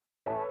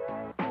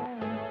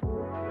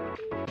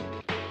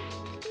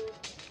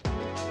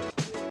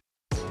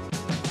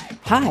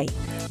Hi,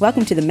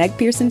 welcome to the Meg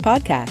Pearson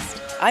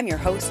Podcast. I'm your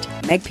host,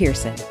 Meg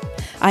Pearson.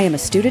 I am a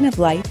student of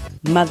life,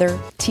 mother,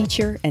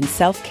 teacher, and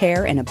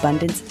self-care and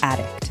abundance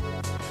addict.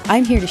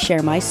 I'm here to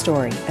share my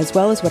story, as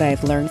well as what I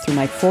have learned through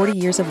my 40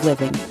 years of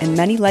living and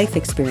many life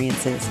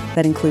experiences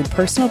that include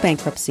personal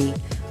bankruptcy,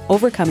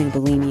 overcoming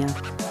bulimia,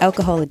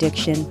 alcohol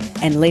addiction,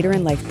 and later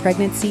in life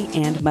pregnancy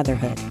and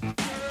motherhood.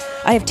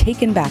 I have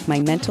taken back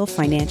my mental,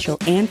 financial,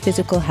 and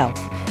physical health,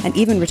 and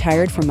even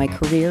retired from my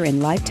career in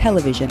live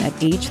television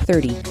at age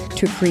 30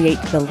 to create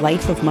the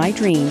life of my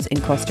dreams in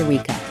Costa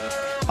Rica.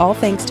 All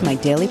thanks to my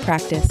daily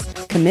practice,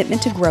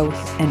 commitment to growth,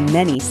 and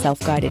many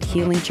self-guided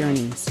healing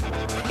journeys.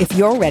 If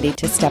you're ready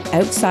to step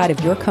outside of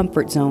your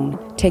comfort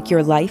zone, take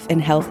your life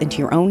and health into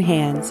your own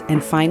hands,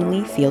 and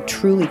finally feel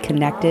truly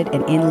connected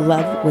and in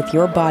love with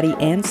your body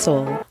and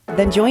soul,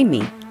 then join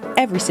me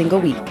every single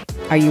week.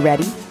 Are you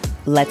ready?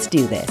 Let's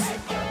do this.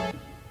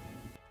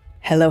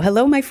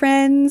 Hello, my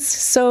friends.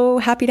 So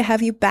happy to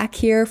have you back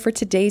here for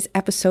today's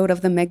episode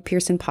of the Meg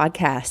Pearson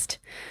Podcast.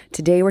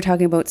 Today, we're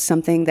talking about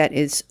something that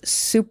is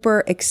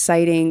super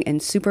exciting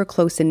and super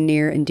close and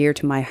near and dear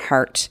to my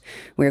heart.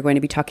 We're going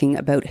to be talking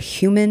about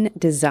human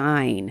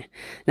design.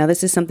 Now,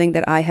 this is something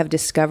that I have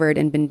discovered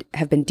and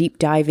have been deep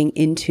diving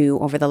into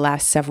over the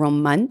last several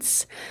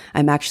months.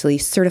 I'm actually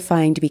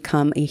certifying to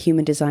become a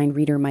human design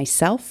reader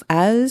myself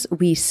as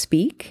we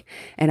speak,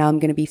 and I'm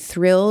going to be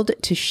thrilled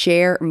to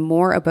share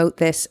more about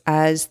this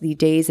as the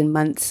days and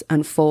months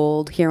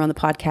unfold here on the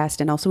podcast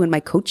and also in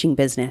my coaching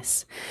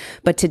business.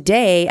 But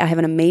today, I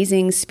have an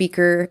amazing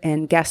speaker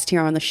and guest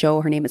here on the show.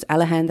 Her name is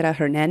Alejandra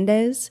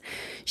Hernandez.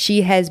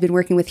 She has been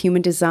working with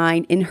human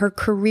design in her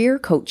career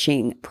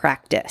coaching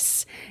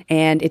practice.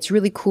 And it's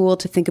really cool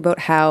to think about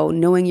how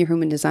knowing your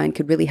human design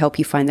could really help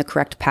you find the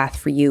correct path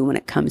for you when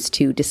it comes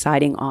to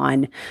deciding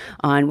on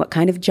what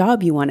kind of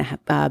job you want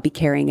to be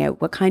carrying out,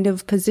 what kind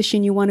of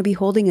position you want to be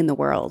holding in the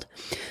world.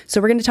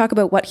 So we're going to talk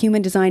about what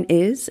human design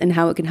is and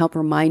how it can help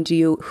remind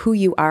you who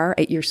you are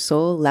at your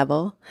soul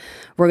level.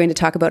 We're going to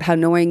talk about how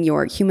knowing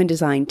your human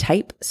design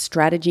type,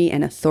 strategy,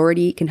 and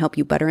authority can help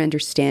you better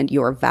understand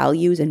your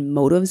values and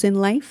motives in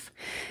life.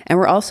 And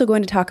we're also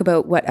going to talk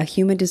about what a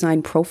human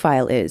design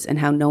profile is and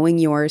how knowing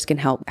yours can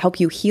help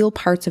you heal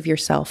parts of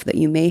yourself that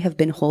you may have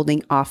been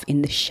holding off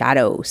in the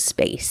shadow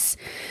space.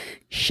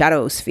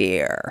 Shadow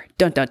sphere.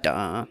 Dun, dun,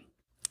 dun.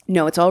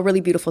 No, it's all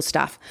really beautiful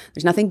stuff.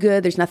 There's nothing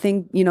good. There's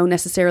nothing,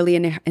 necessarily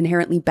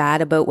inherently bad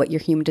about what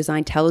your human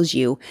design tells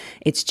you.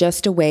 It's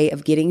just a way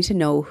of getting to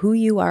know who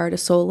you are at a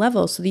soul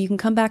level so that you can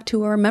come back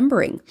to a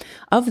remembering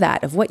of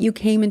that, of what you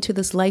came into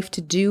this life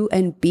to do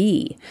and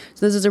be.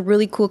 So this is a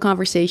really cool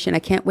conversation. I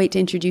can't wait to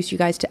introduce you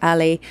guys to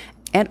Ale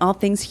and all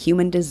things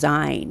human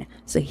design.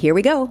 So here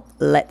we go.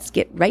 Let's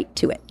get right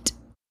to it.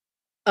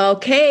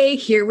 Okay,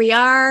 here we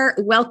are.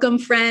 Welcome,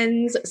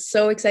 friends.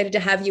 So excited to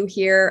have you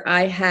here.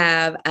 I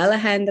have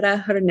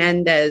Alejandra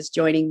Hernandez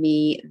joining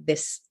me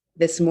this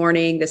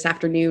morning, this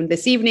afternoon,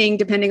 this evening,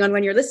 depending on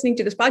when you're listening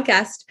to this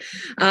podcast.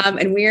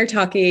 And we are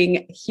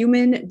talking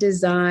human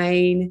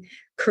design,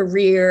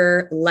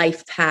 career,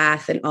 life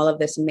path, and all of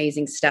this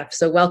amazing stuff.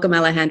 So welcome,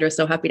 Alejandra.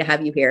 So happy to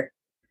have you here.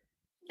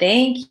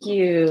 Thank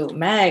you,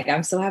 Meg.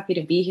 I'm so happy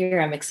to be here.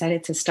 I'm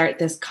excited to start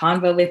this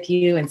convo with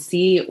you and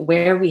see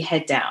where we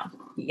head down.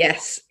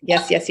 Yes.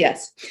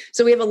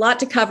 So we have a lot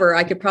to cover.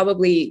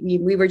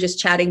 We were just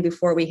chatting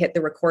before we hit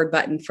the record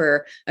button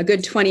for a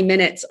good 20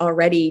 minutes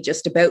already,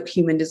 just about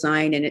human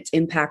design and its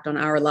impact on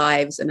our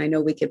lives. And I know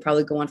we could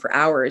probably go on for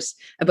hours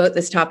about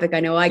this topic. I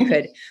know I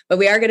could, but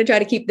we are going to try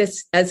to keep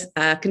this as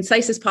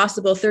concise as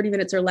possible, 30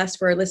 minutes or less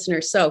for our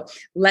listeners. So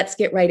let's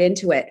get right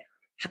into it.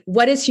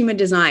 What is human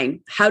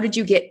design? How did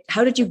you get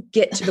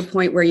to the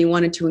point where you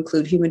wanted to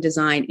include human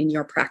design in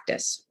your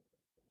practice?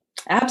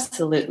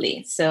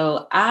 Absolutely.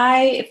 So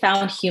I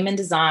found human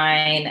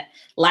design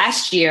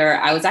last year.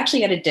 I was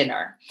actually at a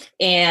dinner,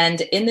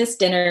 and in this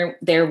dinner,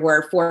 there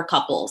were 4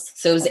 couples.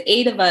 So it was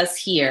 8 of us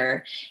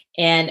here,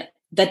 and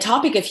the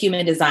topic of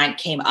human design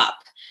came up.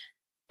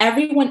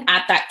 Everyone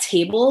at that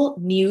table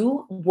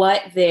knew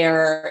what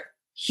their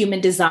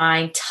human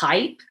design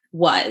type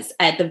was,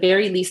 at the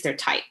very least their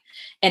type.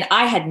 And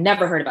I had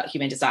never heard about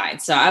human design.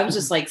 So I was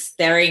just like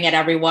staring at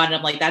everyone. And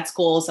I'm like, that's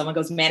cool. Someone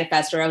goes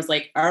manifestor. I was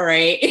like, all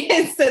right.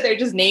 So they're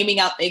just naming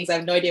out things. I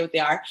have no idea what they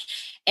are.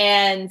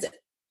 And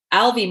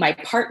Alvi, my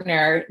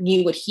partner,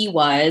 knew what he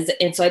was.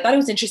 And so I thought it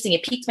was interesting.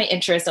 It piqued my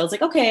interest. I was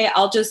like, okay,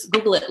 I'll just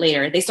Google it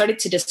later. They started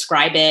to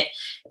describe it.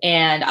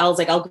 And I was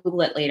like, I'll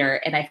Google it later.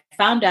 And I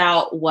found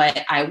out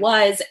what I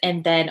was.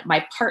 And then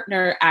my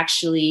partner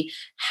actually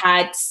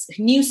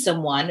knows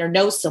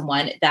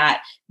someone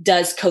that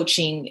does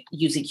coaching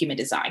using human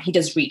design. He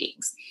does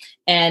readings.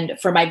 And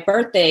for my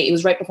birthday, it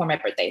was right before my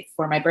birthday.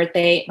 For my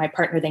birthday, my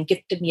partner then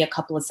gifted me a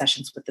couple of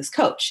sessions with this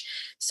coach.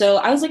 So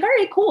I was like, all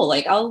right, cool.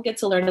 Like I'll get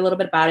to learn a little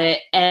bit about it.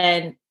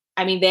 And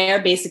I mean,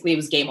 there basically it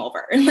was game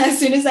over. As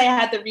soon as I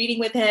had the reading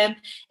with him,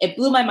 it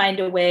blew my mind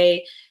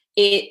away.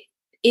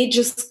 It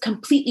just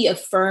completely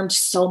affirmed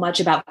so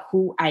much about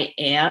who I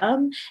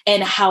am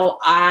and how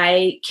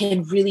I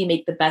can really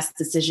make the best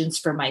decisions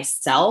for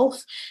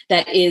myself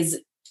that is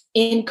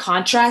in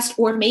contrast,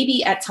 or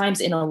maybe at times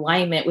in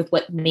alignment with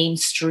what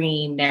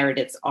mainstream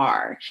narratives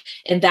are.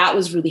 And that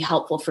was really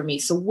helpful for me.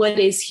 So what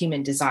is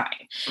human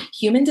design?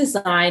 Human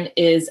design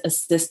is a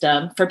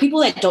system. For people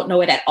that don't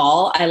know it at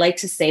all, I like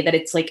to say that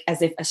it's like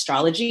as if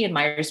astrology and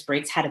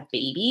Myers-Briggs had a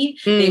baby,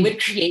 they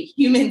would create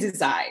human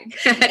design.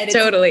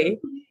 Totally.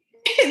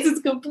 It's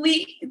a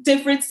complete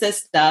different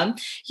system.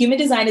 Human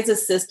design is a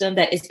system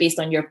that is based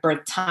on your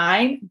birth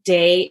time,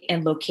 day,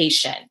 and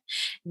location.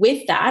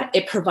 With that,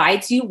 it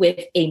provides you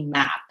with a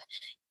map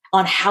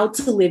on how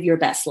to live your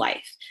best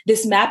life.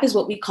 This map is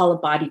what we call a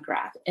body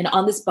graph. And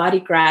on this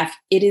body graph,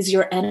 it is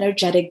your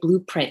energetic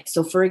blueprint.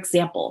 So for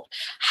example,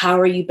 how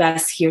are you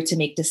best here to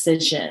make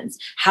decisions?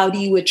 How do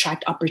you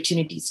attract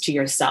opportunities to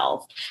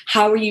yourself?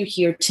 How are you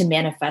here to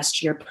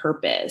manifest your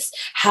purpose?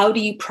 How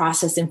do you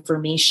process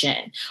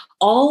information?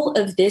 All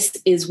of this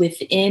is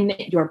within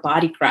your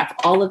body graph,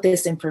 all of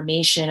this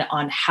information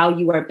on how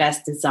you are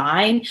best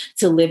designed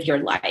to live your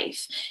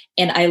life.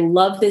 And I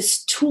love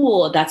this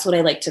tool. That's what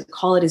I like to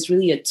call it, is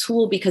really a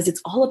tool, because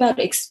it's all about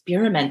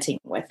experimenting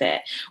with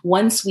it.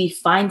 Once we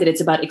find it,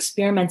 it's about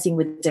experimenting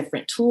with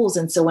different tools.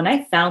 And so when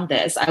I found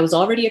this, I was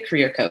already a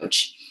career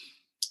coach.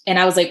 And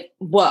I was like,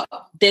 whoa,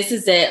 this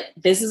is it.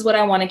 This is what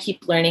I want to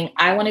keep learning.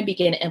 I want to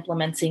begin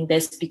implementing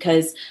this,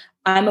 because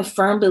I'm a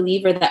firm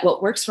believer that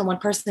what works for one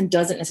person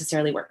doesn't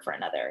necessarily work for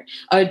another.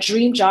 A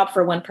dream job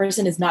for one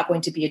person is not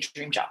going to be a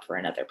dream job for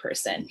another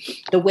person.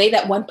 The way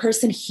that one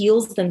person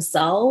heals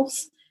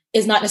themselves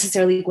is not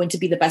necessarily going to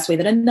be the best way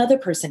that another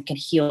person can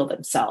heal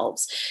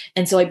themselves.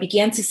 And so I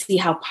began to see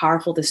how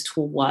powerful this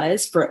tool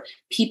was for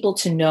people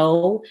to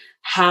know,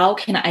 how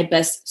can I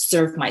best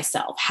serve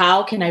myself?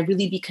 How can I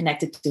really be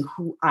connected to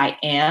who I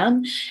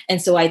am?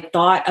 And so I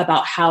thought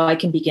about how I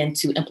can begin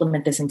to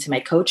implement this into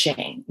my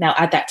coaching. Now,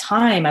 at that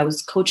time, I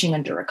was coaching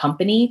under a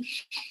company.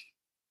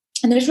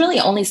 And there's really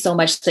only so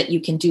much that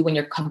you can do when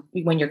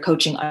you're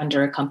coaching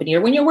under a company,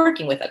 or when you're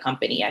working with a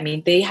company. I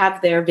mean, they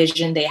have their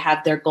vision, they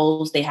have their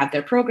goals, they have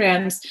their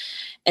programs.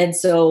 And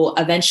so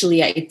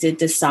eventually I did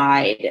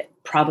decide,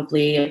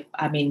 probably,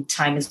 I mean,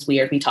 time is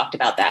weird. We talked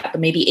about that, but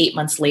maybe 8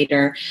 months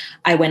later,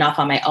 I went off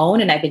on my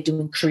own, and I've been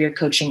doing career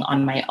coaching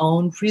on my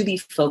own, really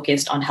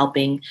focused on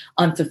helping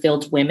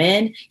unfulfilled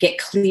women get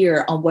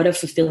clear on what a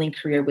fulfilling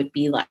career would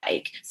be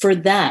like for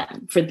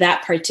them, for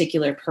that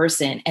particular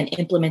person, and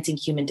implementing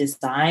human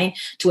design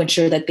to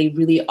ensure that they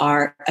really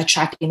are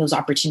attracting those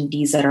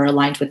opportunities that are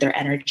aligned with their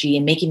energy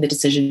and making the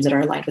decisions that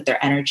are aligned with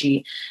their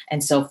energy,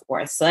 and so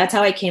forth. So that's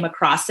how I came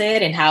across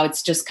it, and how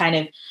it's just kind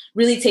of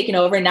really taken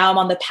over. Now I'm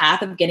on the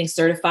path of getting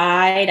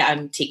certified.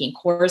 I'm taking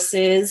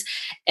courses,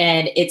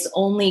 and it's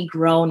only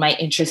grown my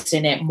interest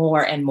in it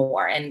more and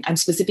more. And I'm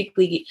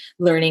specifically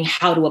learning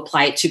how to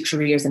apply it to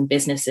careers and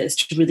businesses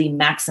to really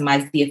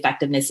maximize the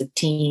effectiveness of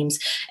teams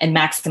and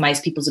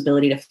maximize people's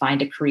ability to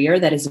find a career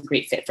that is a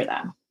great fit for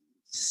them.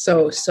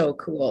 So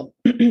cool.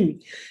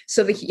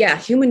 So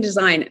human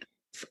design,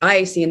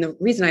 I see. And the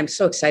reason I'm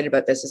so excited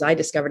about this is I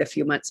discovered a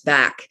few months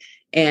back,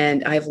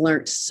 and I've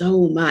learned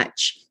so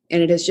much.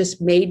 And it has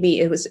just made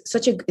me, it's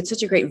such a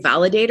great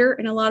validator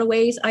in a lot of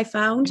ways, I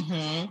found.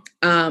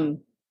 Mm-hmm.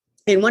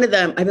 And one of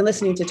them, I've been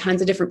listening to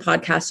tons of different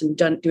podcasts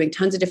and doing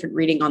tons of different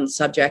reading on the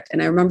subject.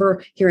 And I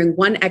remember hearing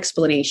one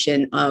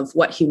explanation of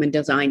what human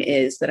design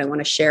is that I want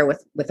to share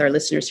with our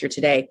listeners here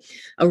today.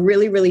 A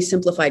really, really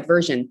simplified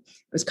version.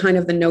 It was kind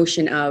of the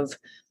notion of,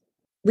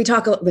 I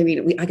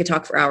could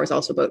talk for hours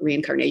also about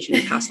reincarnation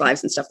and past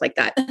lives and stuff like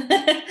that.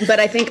 But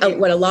I think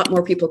what a lot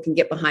more people can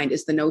get behind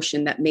is the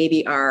notion that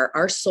maybe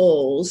our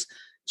souls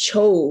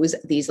chose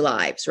these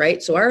lives,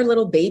 right? So our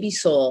little baby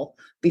soul,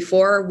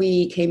 before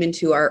we came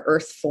into our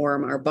earth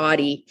form, our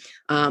body,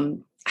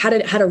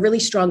 had a really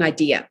strong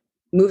idea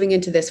moving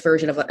into this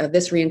version of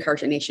this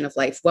reincarnation of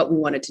life, what we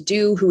wanted to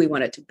do, who we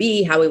wanted to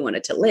be, how we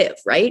wanted to live,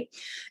 right?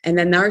 And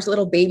then our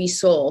little baby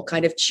soul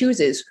kind of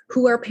chooses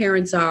who our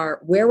parents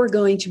are, where we're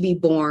going to be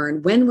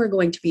born, when we're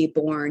going to be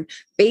born,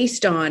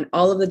 based on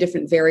all of the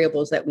different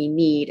variables that we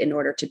need in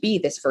order to be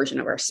this version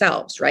of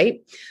ourselves,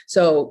 right?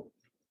 So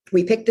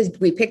we pick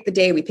the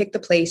day, we pick the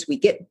place,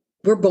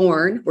 we're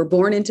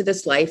born into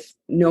this life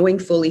knowing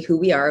fully who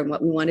we are and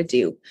what we want to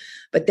do.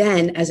 But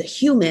then as a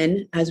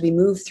human, as we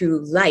move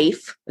through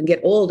life and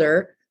get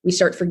older, we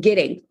start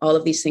forgetting all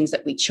of these things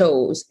that we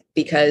chose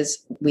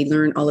because we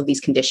learn all of these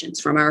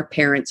conditions from our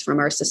parents, from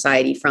our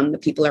society, from the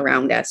people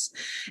around us.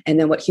 And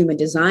then what human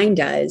design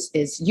does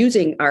is,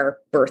 using our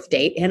birth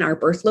date and our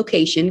birth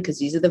location, because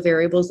these are the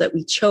variables that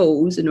we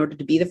chose in order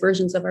to be the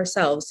versions of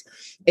ourselves,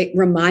 it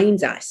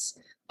reminds us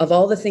of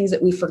all the things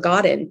that we've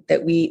forgotten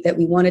that we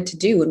wanted to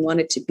do and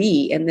wanted to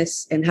be.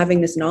 And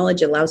having this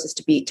knowledge allows us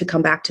to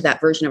come back to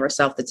that version of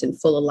ourselves that's in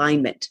full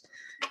alignment.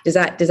 Does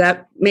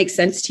that make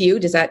sense to you?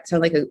 Does that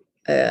sound like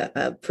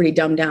a pretty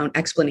dumbed down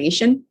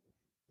explanation?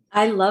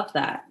 I love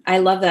that.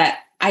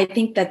 I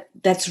think that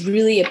that's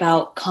really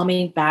about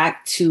coming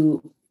back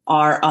to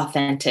our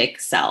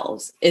authentic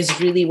selves is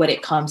really what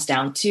it comes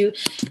down to,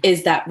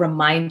 is that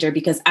reminder.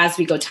 Because as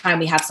we go time,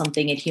 we have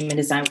something in human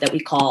design that we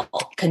call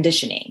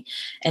conditioning.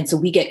 And so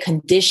we get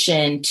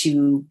conditioned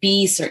to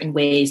be certain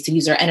ways, to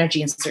use our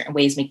energy in certain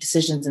ways, make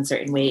decisions in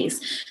certain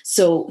ways.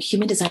 So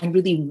human design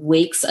really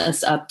wakes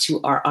us up to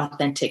our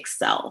authentic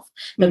self.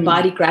 The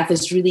body graph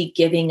is really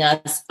giving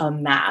us a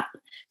map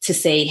to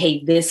say,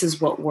 hey, this is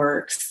what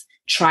works.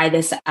 Try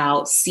this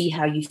out, see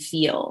how you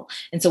feel.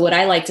 And so what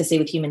I like to say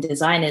with human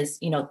design is,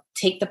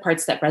 take the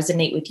parts that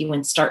resonate with you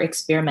and start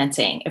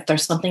experimenting. If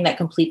there's something that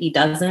completely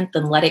doesn't,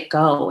 then let it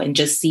go and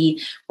just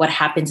see what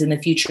happens in the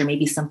future.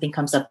 Maybe something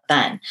comes up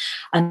then.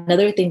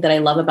 Another thing that I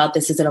love about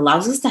this is it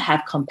allows us to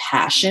have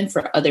compassion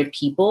for other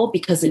people,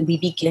 because we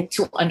begin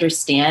to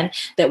understand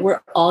that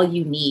we're all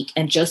unique.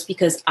 And just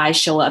because I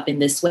show up in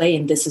this way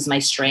and this is my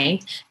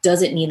strength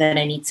doesn't mean that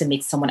I need to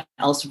make someone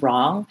else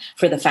wrong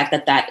for the fact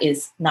that that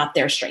is not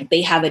their strength.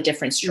 They have a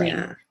different strength.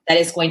 Yeah. That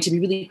is going to be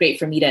really great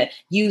for me to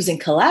use and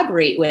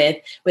collaborate with,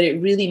 but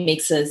it really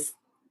makes us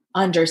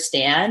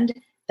understand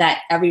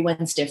that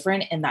everyone's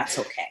different and that's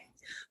okay.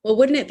 Well,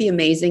 wouldn't it be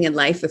amazing in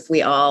life if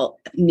we all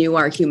knew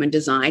our human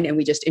design and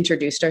we just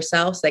introduced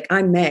ourselves? Like,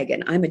 I'm Meg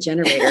and I'm a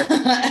generator.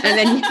 And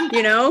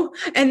then,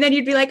 and then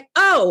you'd be like,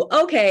 oh,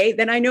 okay,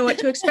 then I know what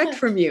to expect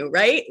from you,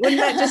 right?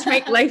 Wouldn't that just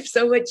make life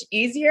so much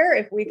easier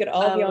if we could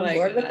all be on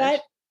board with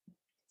that?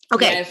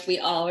 Okay. Yeah, if we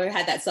all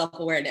had that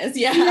self-awareness.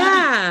 Yeah.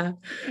 Yeah.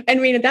 I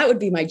mean, that would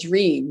be my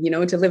dream,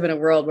 to live in a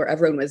world where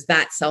everyone was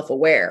that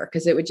self-aware,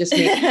 because it would just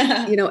make,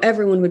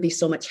 everyone would be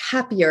so much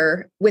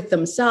happier with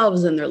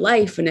themselves and their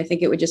life. And I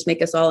think it would just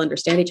make us all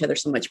understand each other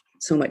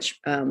so much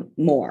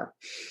more.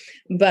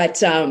 But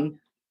so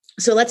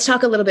let's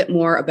talk a little bit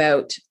more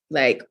about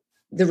like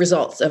the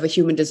results of a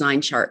human design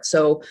chart.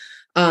 So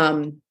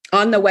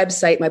on the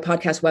website, my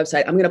podcast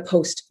website, I'm going to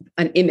post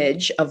an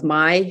image of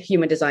my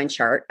human design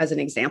chart as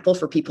an example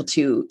for people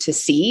to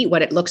see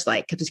what it looks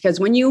like. Because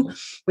when you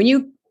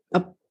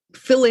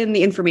fill in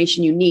the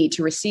information you need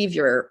to receive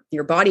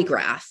your body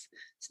graph,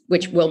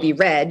 which will be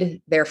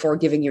read, therefore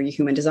giving you your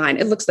human design,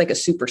 it looks like a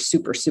super,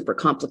 super, super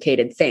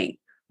complicated thing,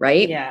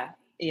 right? Yeah.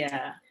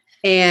 Yeah.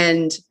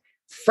 And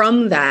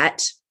from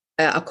that,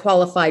 a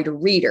qualified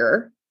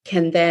reader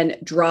can then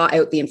draw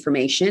out the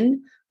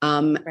information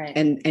right.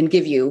 and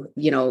give you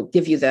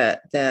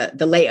the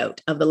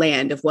layout of the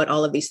land of what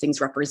all of these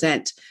things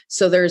represent.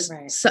 So there's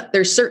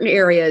certain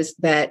areas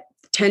that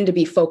tend to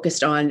be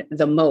focused on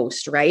the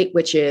most, right?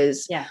 Which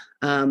is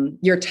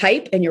your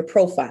type and your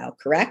profile,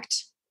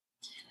 correct?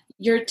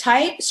 Your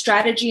type,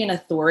 strategy, and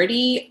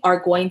authority are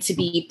going to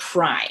be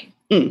prime.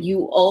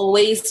 You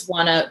always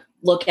want to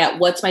look at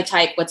what's my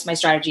type, what's my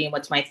strategy, and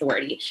what's my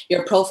authority.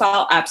 Your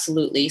profile,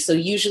 absolutely. So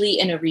usually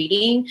in a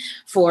reading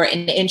for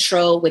an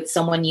intro with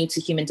someone new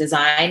to human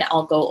design,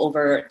 I'll go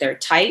over their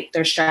type,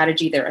 their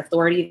strategy, their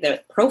authority, their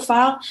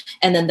profile,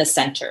 and then the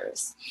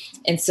centers.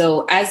 And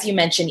so as you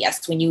mentioned,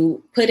 yes, when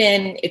you put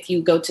in, if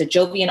you go to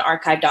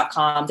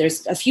jovianarchive.com,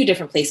 there's a few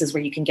different places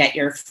where you can get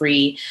your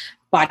free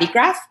body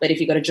graph. But if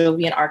you go to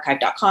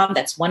jovianarchive.com,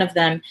 that's one of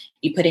them.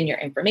 You put in your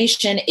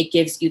information. It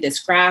gives you this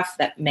graph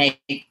that Meg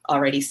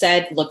already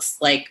said looks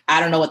like, I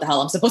don't know what the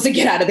hell I'm supposed to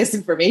get out of this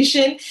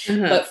information.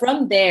 But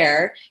from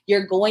there,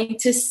 you're going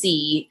to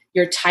see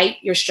your type,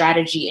 your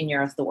strategy, and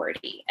your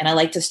authority. And I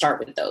like to start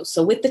with those.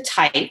 So with the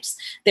types,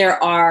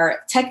 there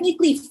are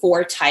technically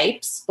 4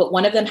 types, but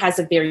one of them has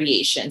a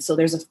variation. So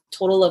there's a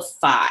total of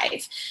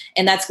 5.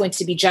 And that's going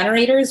to be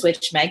generators,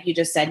 which Meg, you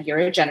just said you're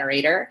a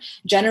generator.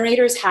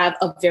 Generators have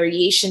a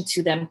variation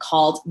to them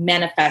called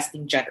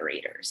manifesting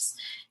generators.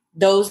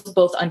 Those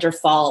both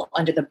fall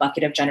under the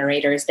bucket of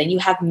generators. Then you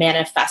have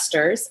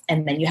manifestors,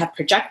 and then you have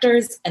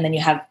projectors, and then you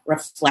have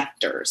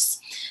reflectors.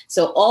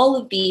 So all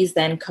of these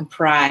then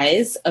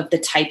comprise of the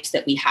types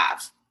that we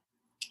have.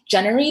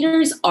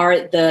 Generators are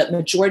the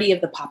majority of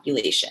the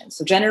population.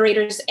 So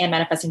generators and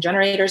manifesting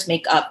generators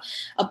make up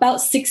about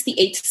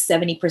 68 to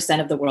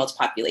 70% of the world's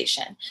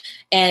population.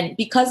 And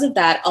because of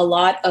that, a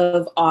lot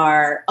of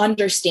our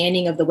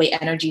understanding of the way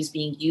energy is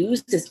being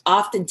used is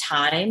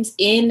oftentimes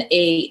in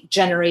a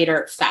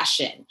generator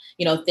fashion.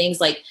 Things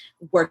like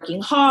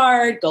working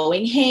hard,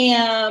 going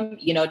ham,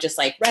 just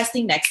like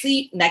resting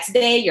next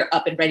day, you're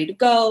up and ready to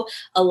go.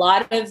 A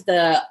lot of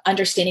the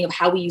understanding of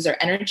how we use our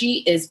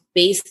energy is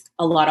based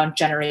a lot on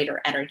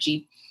generator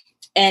energy.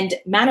 And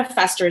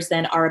manifestors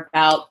then are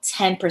about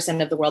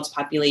 10% of the world's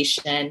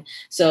population.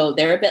 So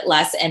they're a bit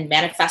less. And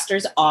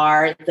manifestors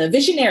are the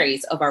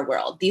visionaries of our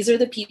world. These are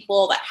the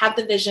people that have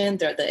the vision.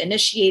 They're the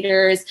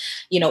initiators.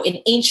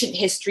 In ancient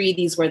history,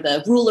 these were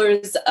the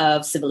rulers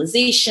of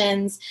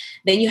civilizations.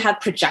 Then you have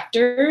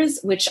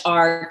projectors, which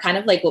are kind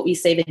of like what we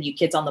say, the new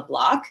kids on the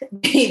block.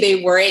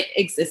 They weren't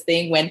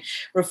existing when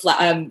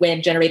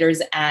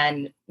generators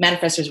and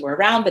manifestors were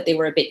around, but they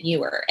were a bit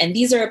newer. And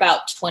these are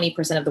about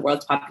 20% of the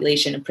world's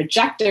population. And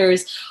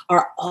projectors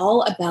are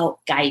all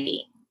about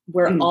guiding.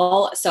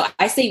 So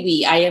I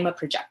say I am a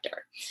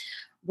projector.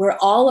 we're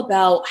all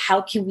about how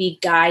can we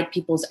guide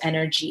people's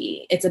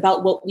energy. It's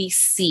about what we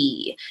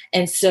see.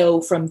 And so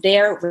from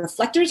there,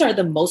 reflectors are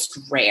the most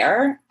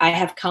rare. I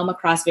have come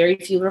across very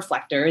few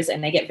reflectors,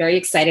 and I get very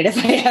excited if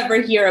I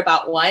ever hear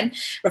about one.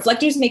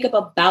 Reflectors make up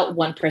about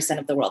 1%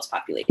 of the world's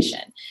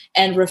population.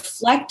 And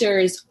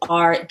reflectors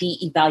are the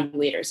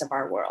evaluators of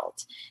our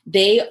world.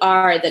 They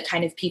are the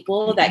kind of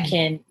people that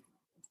can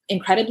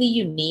incredibly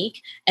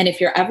unique. And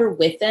if you're ever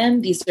with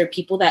them, these are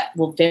people that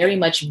will very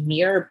much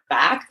mirror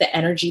back the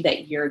energy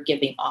that you're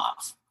giving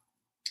off.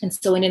 And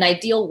so in an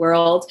ideal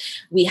world,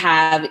 we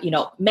have,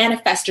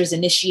 manifestors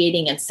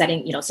initiating and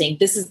setting, saying,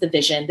 this is the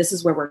vision, this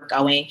is where we're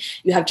going.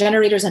 You have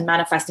generators and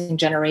manifesting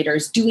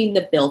generators doing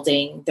the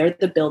building. They're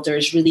the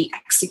builders really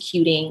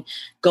executing,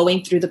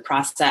 going through the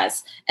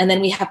process. And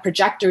then we have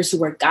projectors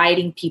who are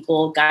guiding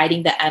people,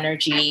 guiding the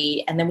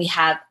energy. And then we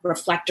have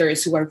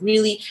reflectors who are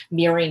really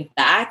mirroring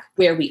back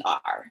where we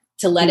are,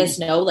 to let us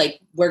know, like,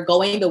 we're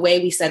going the way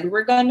we said we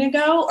were going to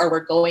go, or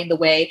we're going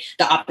the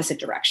opposite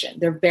direction.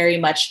 They're very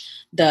much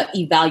the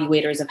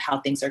evaluators of how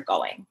things are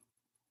going.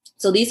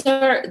 So these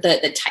are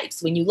the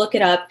types. When you look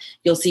it up,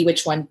 you'll see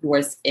which one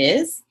yours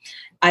is.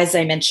 As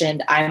I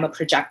mentioned, I'm a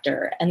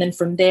projector. And then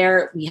from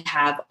there, we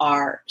have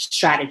our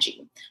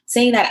strategy,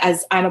 saying that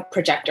as I'm a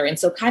projector. And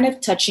so kind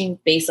of touching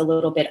base a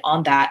little bit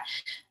on that,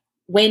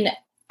 when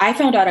I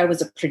found out I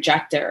was a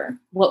projector,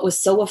 what was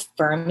so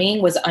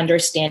affirming was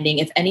understanding,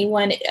 if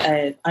anyone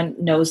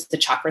knows the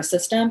chakra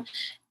system,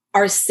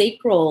 our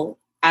sacral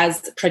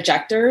as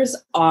projectors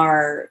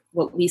are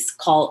what we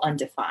call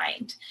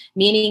undefined,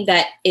 meaning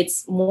that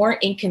it's more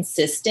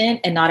inconsistent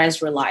and not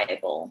as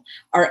reliable.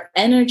 Our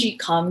energy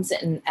comes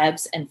in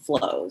ebbs and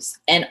flows,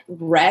 and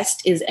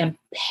rest is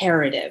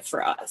imperative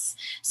for us.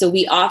 So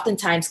we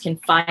oftentimes can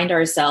find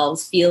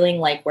ourselves feeling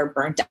like we're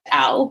burnt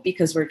out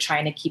because we're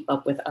trying to keep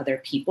up with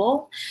other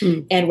people.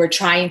 And we're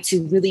trying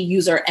to really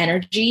use our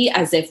energy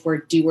as if we're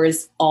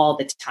doers all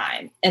the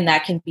time. And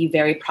that can be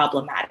very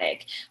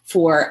problematic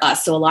for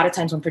us. So a lot of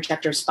times when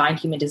projectors find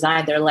human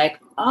design, they're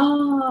like,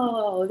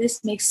 oh,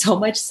 this makes so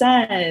much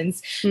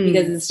sense,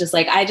 because it's just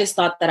like, I just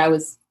thought that I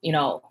was,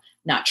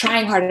 not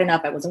trying hard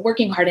enough. I wasn't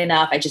working hard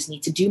enough. I just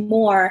need to do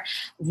more.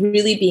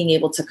 Really being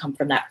able to come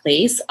from that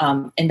place.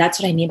 And that's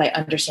what I mean by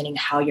understanding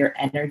how your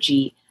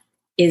energy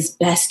is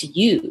best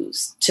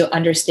used, to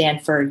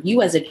understand for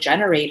you as a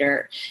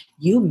generator,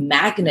 you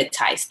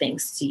magnetize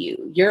things to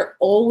you. You're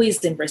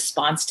always in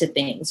response to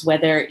things,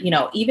 whether,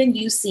 even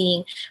you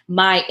seeing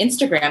my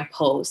Instagram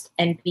post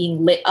and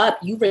being lit up,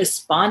 you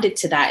responded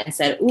to that and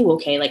said, ooh,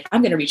 okay, like,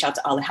 I'm going to reach out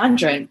to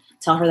Alejandra and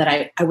tell her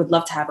that I would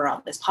love to have her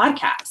on this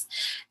podcast.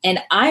 And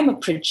I'm a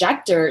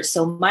projector.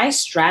 So my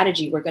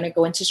strategy, we're going to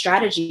go into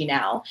strategy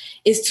now,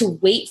 is to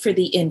wait for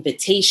the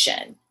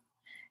invitation.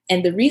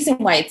 And the reason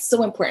why it's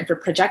so important for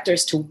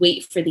projectors to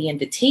wait for the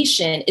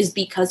invitation is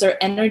because our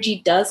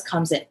energy does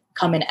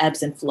come in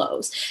ebbs and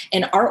flows.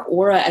 And our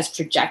aura as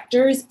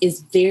projectors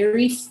is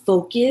very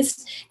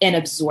focused and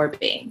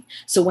absorbing.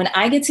 So when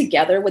I get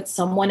together with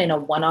someone in a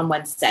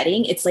one-on-one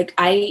setting, it's like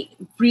I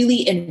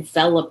really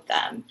envelop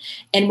them.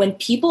 And when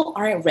people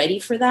aren't ready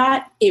for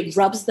that, it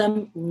rubs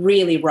them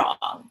really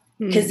wrong.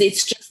 Because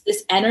it's just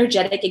this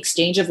energetic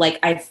exchange of like,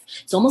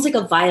 it's almost like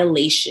a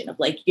violation of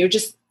like,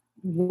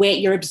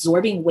 you're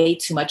absorbing way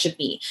too much of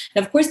me.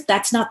 And of course,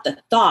 that's not the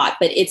thought,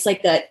 but it's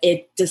like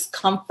a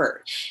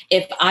discomfort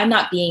if I'm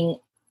not being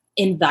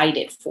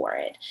invited for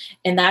it.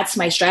 And that's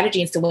my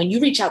strategy. And so when you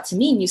reach out to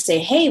me and you say,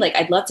 hey, like,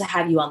 I'd love to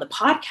have you on the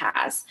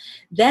podcast,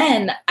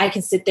 then I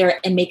can sit there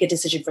and make a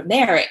decision from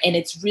there. And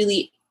it's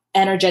really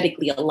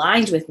energetically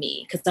aligned with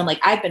me, because I'm like,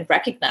 I've been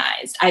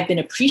recognized, I've been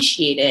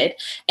appreciated,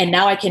 and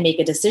now I can make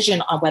a decision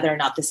on whether or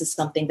not this is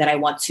something that I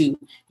want to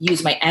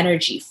use my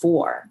energy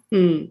for.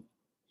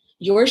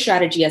 Your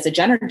strategy as a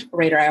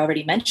generator, I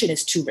already mentioned,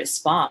 is to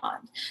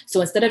respond.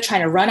 So instead of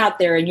trying to run out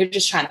there and you're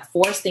just trying to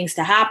force things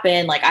to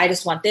happen, like, I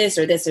just want this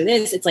or this or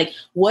this, it's like,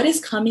 what is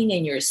coming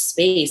in your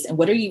space and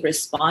what are you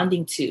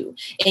responding to?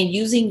 And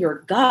using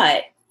your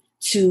gut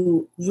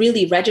to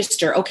really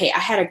register, okay, I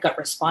had a gut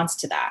response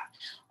to that.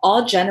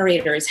 All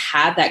generators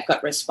have that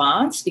gut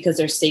response because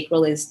their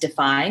sacral is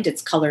defined,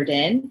 it's colored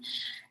in.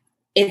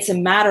 It's a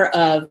matter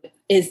of,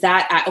 is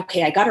that,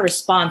 okay, I got a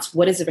response.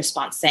 What is the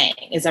response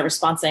saying? Is that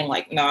response saying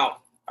like, no?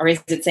 Or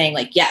is it saying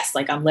like, yes,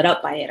 like, I'm lit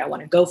up by it, I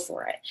want to go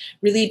for it?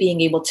 Really being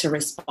able to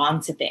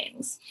respond to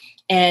things.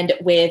 And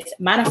with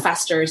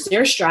manifestors,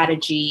 their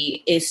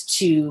strategy is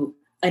to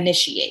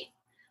initiate.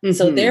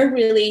 So they're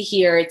really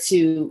here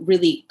to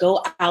really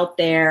go out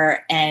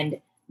there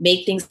and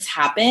make things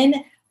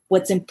happen.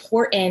 What's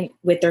important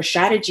with their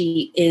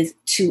strategy is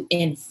to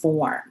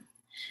inform.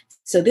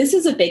 So this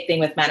is a big thing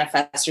with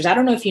manifestors. I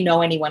don't know if you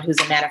know anyone who's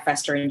a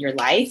manifestor in your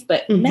life,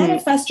 but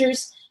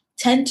manifestors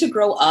tend to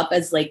grow up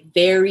as like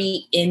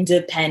very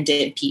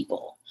independent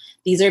people.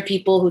 These are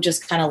people who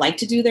just kind of like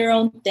to do their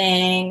own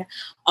thing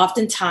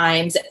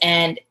oftentimes.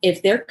 And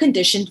if they're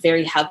conditioned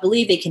very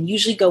heavily, they can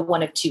usually go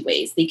one of two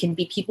ways. They can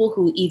be people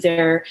who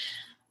either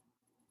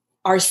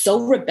are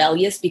so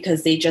rebellious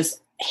because they just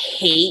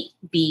hate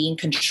being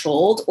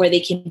controlled, or they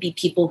can be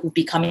people who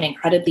become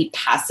incredibly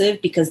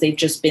passive because they've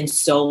just been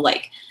so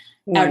like,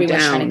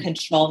 everyone's trying to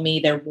control me.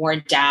 They're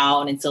worn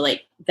down. And so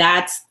like,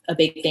 that's a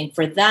big thing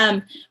for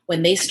them.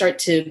 When they start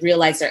to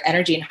realize their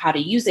energy and how to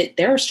use it,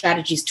 there are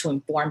strategies to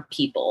inform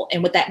people.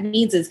 And what that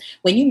means is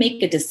when you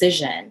make a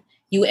decision,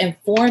 you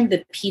inform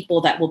the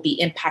people that will be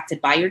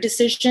impacted by your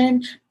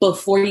decision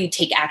before you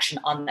take action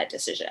on that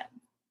decision.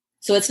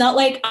 So it's not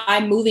like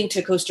I'm moving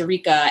to Costa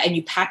Rica and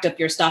you packed up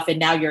your stuff and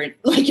now you're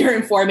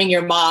informing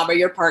your mom or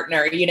your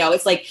partner.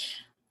 It's like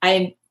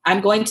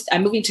I'm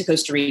moving to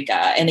Costa Rica,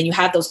 and then you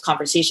have those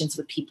conversations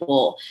with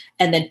people,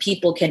 and then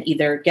people can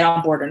either get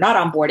on board or not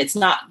on board. It's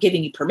not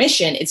giving you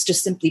permission. It's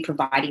just simply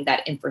providing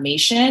that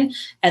information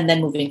and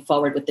then moving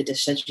forward with the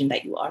decision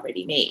that you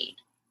already made.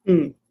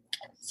 Mm.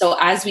 So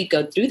as we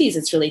go through these,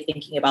 it's really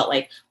thinking about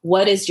like,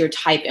 what is your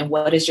type and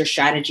what is your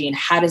strategy and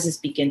how does this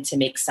begin to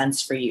make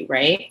sense for you,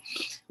 right?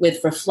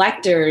 With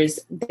reflectors,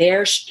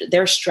 their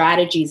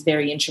strategy is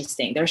very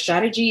interesting. Their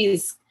strategy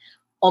is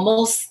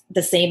almost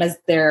the same as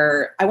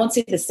I won't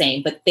say the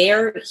same, but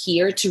they're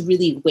here to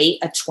really wait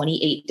a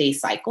 28-day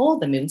cycle,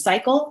 the moon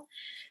cycle,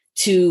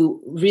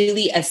 to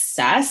really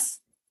assess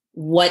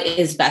what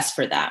is best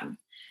for them.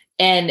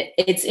 And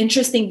it's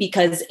interesting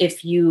because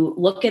if you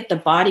look at the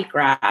body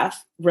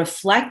graph,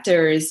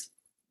 reflectors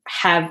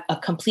have a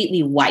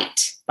completely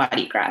white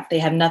body graph. They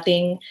have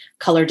nothing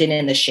colored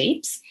in the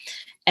shapes.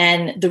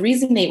 And the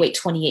reason they wait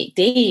 28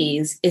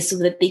 days is so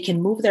that they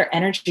can move their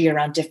energy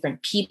around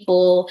different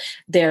people.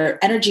 Their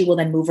energy will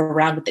then move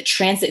around with the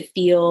transit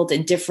field,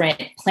 and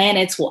different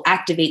planets will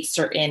activate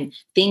certain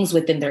things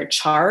within their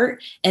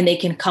chart, and they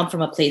can come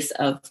from a place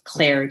of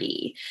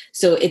clarity.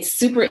 So it's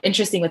super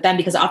interesting with them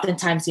because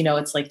oftentimes,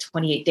 it's like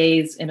 28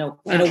 days in a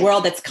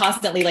world that's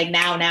constantly like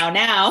now,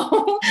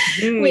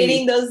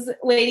 waiting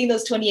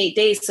those 28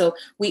 days. So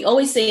we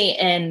always say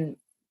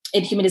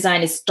in human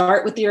design is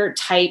start with your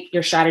type,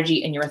 your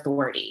strategy, and your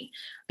authority,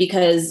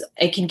 because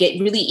it can get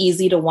really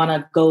easy to want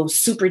to go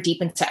super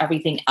deep into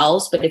everything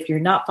else. But if you're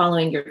not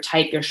following your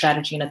type, your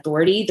strategy, and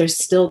authority, there's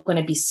still going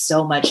to be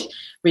so much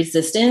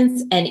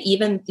resistance. And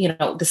even,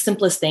 the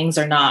simplest things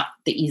are not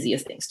the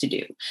easiest things to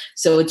do.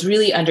 So it's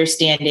really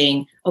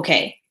understanding,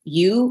 okay,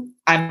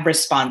 I'm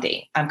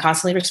responding. I'm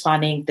constantly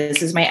responding.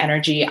 This is my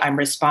energy. I'm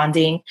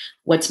responding.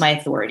 What's my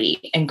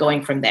authority? And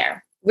going from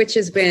there. Which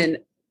has been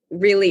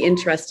really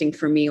interesting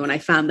for me when I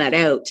found that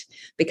out,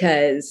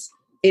 because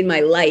in my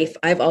life,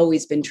 I've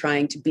always been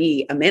trying to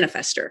be a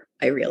manifester.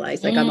 I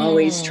realized I'm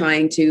always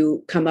trying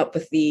to come up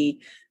with the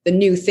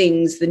new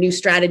things, the new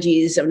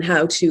strategies on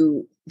how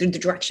to, the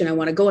direction I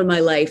want to go in my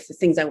life, the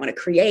things I want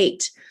to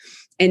create,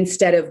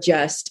 instead of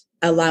just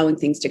allowing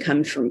things to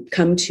come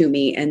to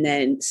me and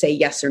then say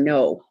yes or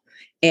no.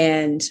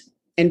 And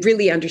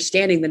really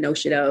understanding the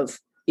notion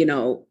of,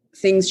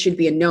 things should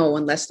be a no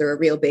unless they're a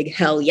real big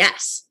hell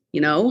yes.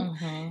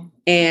 Mm-hmm.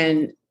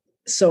 And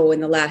so in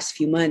the last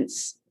few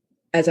months,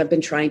 as I've been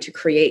trying to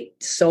create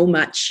so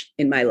much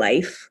in my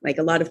life, like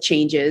a lot of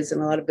changes and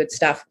a lot of good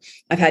stuff,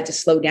 I've had to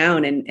slow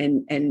down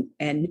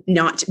and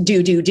not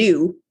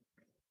do,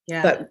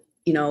 yeah. But,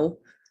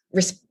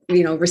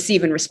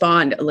 receive and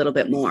respond a little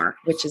bit more,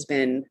 which has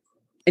been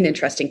an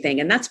interesting thing.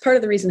 And that's part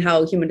of the reason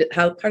part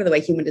of the way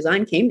human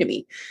design came to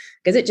me,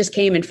 because it just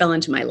came and fell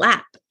into my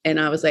lap. And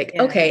I was like,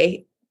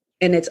 okay.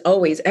 And it's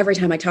always, every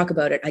time I talk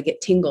about it, I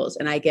get tingles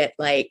and I get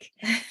like,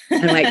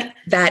 I'm like,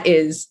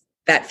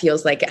 that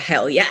feels like a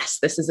hell yes,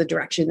 this is a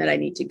direction that I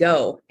need to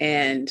go.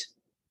 And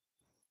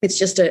it's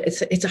just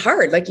it's a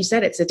hard, like you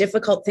said, it's a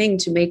difficult thing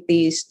to make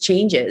these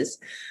changes.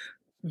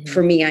 Mm-hmm.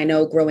 For me, I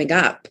know growing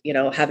up,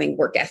 having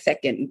work ethic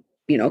and,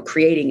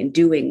 creating and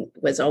doing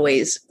was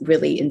always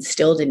really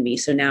instilled in me.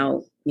 So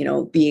now,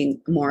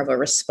 being more of a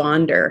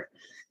responder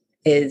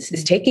is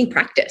taking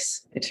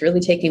practice. It's really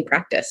taking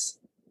practice.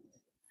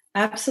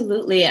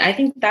 Absolutely. I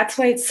think that's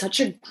why it's such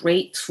a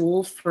great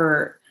tool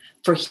for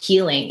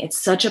healing. It's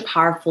such a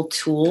powerful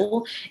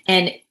tool.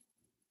 And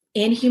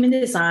in human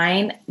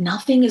design,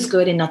 nothing is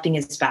good and nothing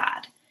is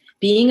bad.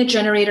 Being a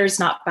generator is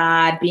not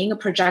bad. Being a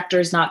projector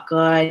is not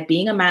good.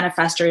 Being a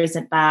manifestor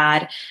isn't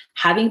bad.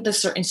 Having the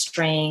certain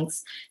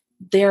strengths,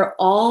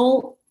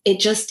 it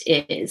just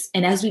is.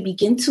 And as we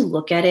begin to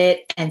look at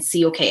it and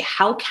see, okay,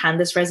 how can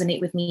this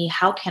resonate with me?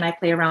 How can I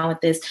play around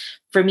with this?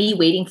 For me,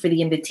 waiting for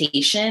the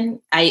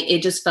invitation,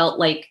 it just felt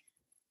like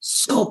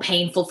so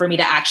painful for me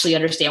to actually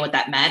understand what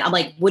that meant. I'm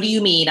like, what do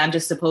you mean? I'm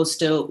just supposed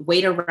to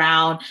wait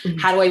around? Mm-hmm.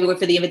 How do I wait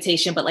for the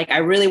invitation? But like, I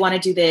really want to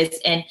do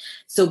this. And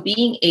so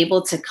being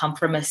able to come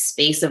from a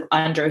space of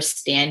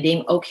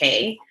understanding,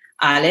 okay,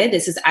 Ale,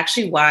 this is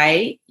actually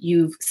why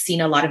you've seen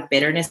a lot of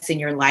bitterness in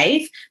your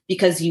life,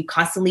 because you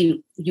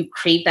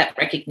crave that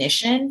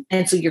recognition.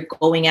 And so you're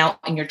going out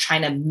and you're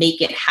trying to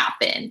make it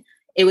happen.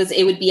 It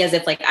would be as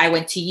if like I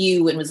went to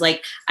you and was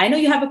like, I know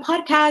you have a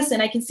podcast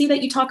and I can see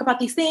that you talk about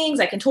these things.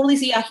 I can totally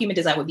see how human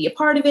design would be a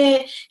part of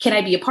it. Can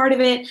I be a part of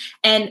it?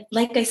 And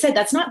like I said,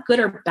 that's not good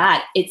or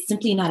bad. It's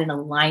simply not in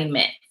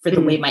alignment for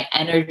the way my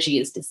energy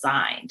is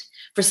designed.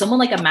 For someone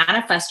like a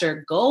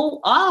manifestor,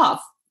 go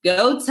off.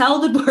 go tell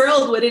the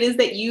world what it is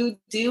that you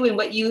do and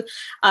what you,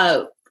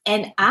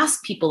 and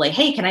ask people like,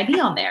 hey, can I be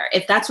on there?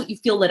 If that's what you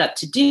feel lit up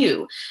to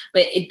do.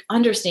 But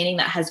understanding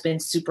that has been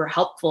super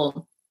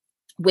helpful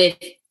with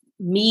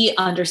me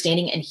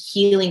understanding and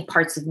healing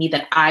parts of me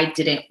that I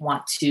didn't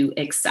want to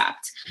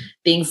accept.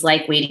 Things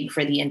like waiting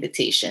for the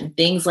invitation,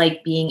 things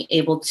like being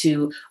able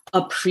to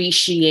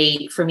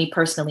appreciate, for me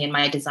personally in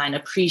my design,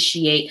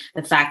 appreciate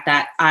the fact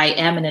that I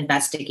am an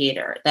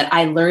investigator, that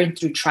I learned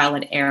through trial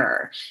and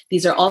error.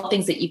 These are all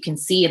things that you can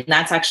see. And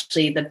that's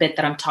actually the bit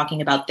that I'm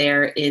talking about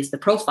there is the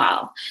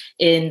profile.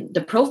 And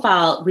the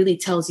profile really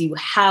tells you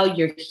how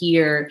you're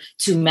here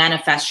to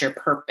manifest your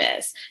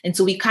purpose. And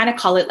so we kind of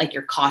call it like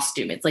your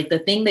costume. It's like the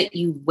thing that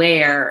you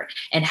wear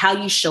and how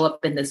you show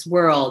up in this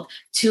world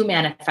to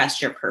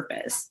manifest your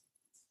purpose.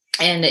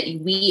 And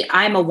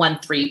I'm a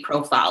 1-3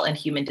 profile in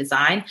human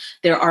design.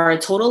 There are a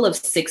total of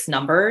 6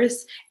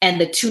 numbers,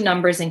 and the 2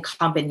 numbers in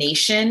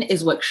combination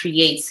is what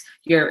creates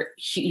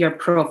your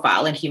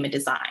profile in human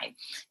design.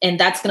 And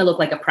that's going to look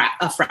like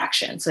a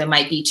fraction. So it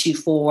might be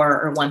 2-4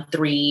 or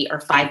 1-3 or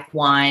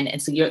 5-1. And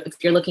so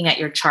if you're looking at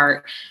your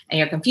chart and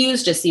you're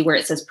confused, just see where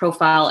it says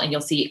profile and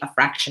you'll see a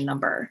fraction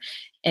number.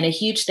 And a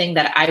huge thing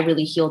that I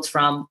really healed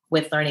from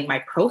with learning my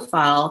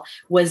profile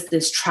was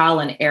this trial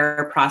and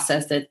error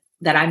process that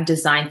I'm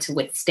designed to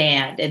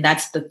withstand. And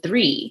that's the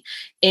 3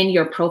 in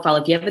your profile.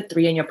 If you have a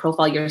 3 in your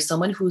profile, you're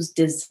someone who's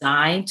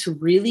designed to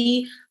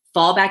really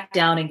fall back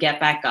down and get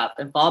back up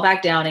and fall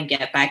back down and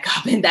get back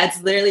up. And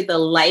that's literally the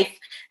life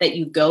that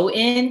you go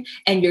in,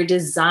 and you're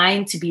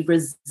designed to be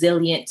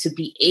resilient to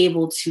be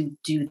able to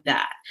do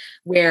that.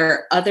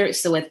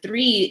 So a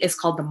 3 is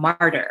called the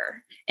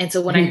martyr. And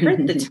so when I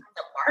heard the term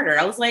the martyr,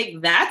 I was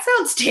like, that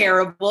sounds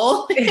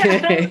terrible.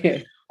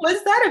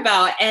 What's that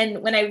about?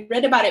 And when I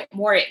read about it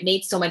more, it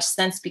made so much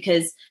sense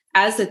because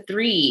as a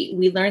 3,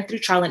 we learn through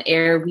trial and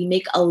error. We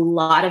make a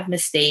lot of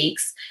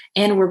mistakes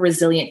and we're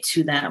resilient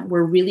to them.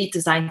 We're really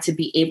designed to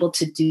be able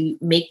to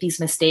make these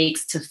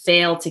mistakes, to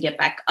fail, to get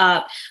back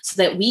up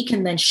so that we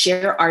can then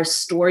share our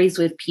stories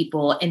with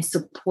people and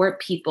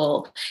support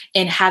people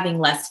in having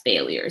less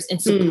failures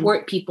and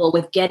support people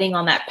with getting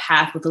on that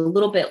path with a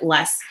little bit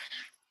less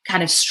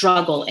kind of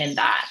struggle in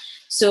that.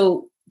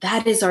 So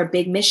that is our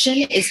big mission,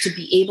 is to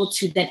be able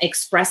to then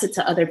express it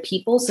to other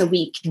people so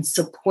we can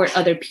support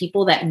other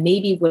people that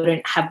maybe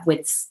wouldn't have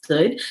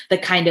withstood the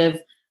kind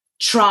of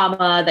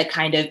trauma, the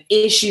kind of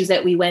issues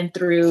that we went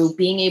through.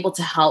 Being able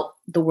to help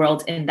the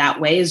world in that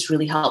way is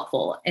really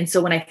helpful. And so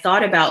when I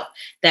thought about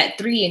that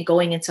 3 and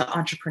going into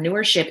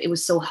entrepreneurship, it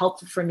was so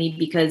helpful for me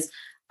because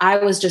I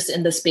was just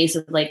in the space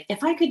of like,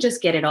 if I could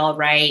just get it all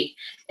right,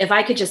 if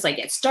I could just like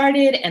get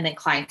started and then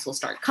clients will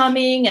start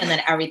coming and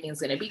then everything's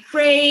going to be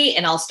great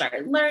and I'll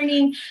start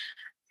learning.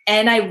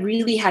 And I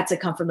really had to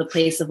come from the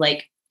place of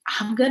like,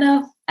 I'm going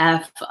to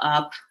F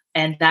up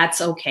and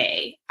that's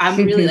okay. I'm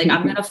really like,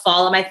 I'm going to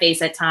fall on my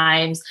face at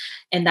times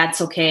and that's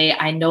okay.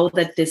 I know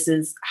that this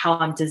is how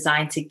I'm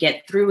designed to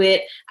get through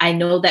it. I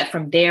know that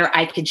from there,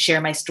 I can share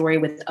my story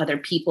with other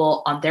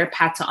people on their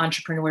path to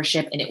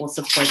entrepreneurship and it will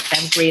support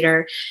them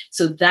greater.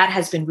 So that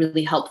has been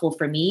really helpful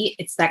for me.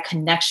 It's that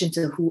connection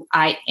to who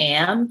I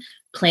am,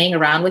 playing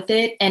around with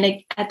it. And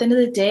at the end of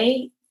the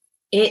day,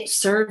 it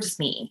serves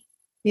me.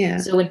 Yeah.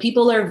 So when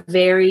people are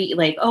very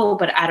like, oh,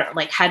 but I don't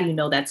like, how do you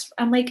know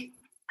I'm like,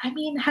 I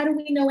mean, how do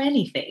we know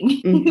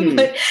anything?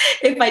 But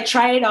if I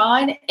try it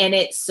on and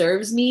it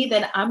serves me,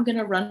 then I'm going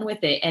to run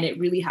with it. And it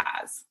really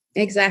has.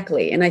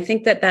 Exactly. And I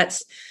think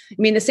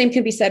the same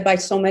can be said by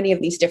so many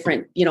of these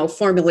different,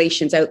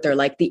 formulations out there,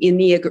 like the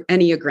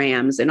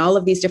Enneagrams and all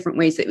of these different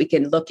ways that we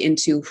can look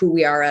into who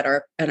we are at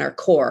our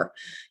core.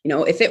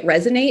 If it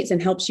resonates and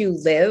helps you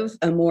live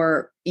a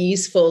more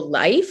easeful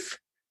life,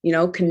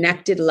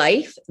 connected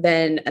life,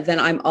 then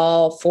I'm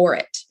all for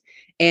it.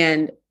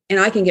 And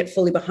I can get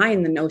fully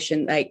behind the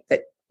notion like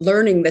that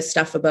learning this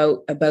stuff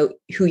about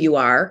who you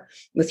are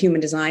with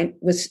human design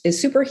is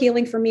super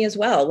healing for me as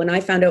well. When I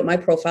found out my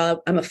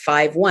profile, I'm a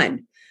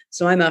 5-1.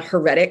 So I'm a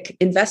heretic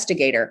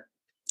investigator.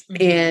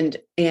 And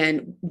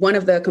one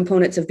of the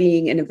components of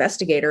being an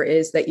investigator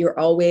is that you're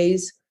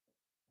always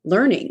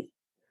learning.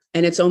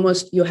 And it's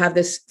almost, you have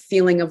this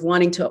feeling of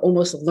wanting to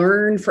almost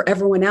learn for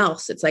everyone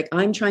else. It's like,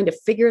 I'm trying to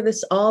figure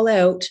this all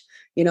out,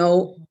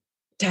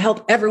 to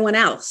help everyone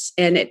else.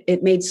 And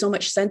it made so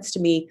much sense to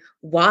me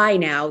why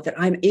now that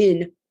I'm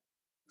in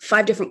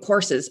 5 different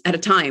courses at a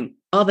time,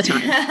 all the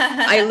time.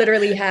 I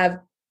literally have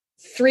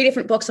 3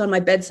 different books on my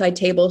bedside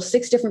table,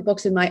 6 different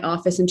books in my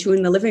office and 2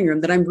 in the living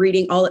room that I'm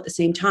reading all at the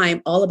same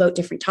time, all about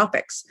different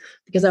topics,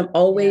 because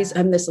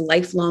I'm this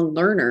lifelong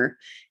learner.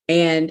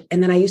 And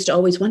then I used to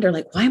always wonder,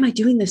 like, why am I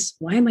doing this?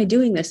 Why am I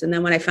doing this? And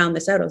then when I found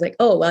this out, I was like,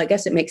 oh, well, I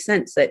guess it makes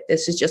sense that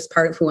this is just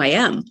part of who I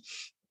am.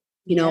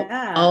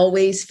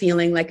 Always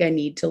feeling like I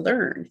need to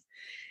learn.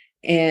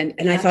 And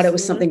I thought it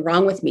was something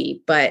wrong with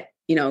me. But,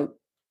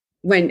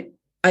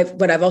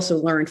 what I've also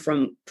learned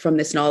from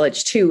this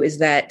knowledge too, is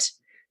that,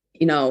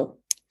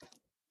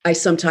 I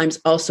sometimes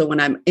also, when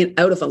I'm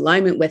out of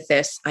alignment with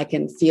this, I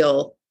can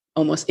feel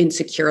almost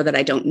insecure that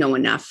I don't know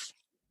enough.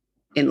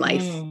 in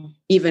life,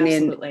 even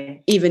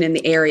absolutely. in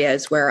the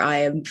areas where I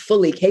am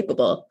fully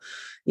capable,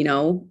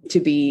 to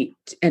be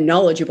and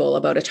knowledgeable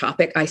about a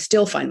topic. I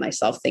still find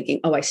myself thinking,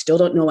 oh, I still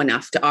don't know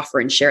enough to offer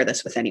and share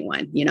this with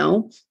anyone,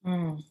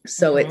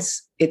 So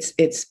it's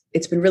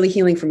been really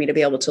healing for me to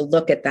be able to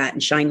look at that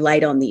and shine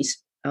light on these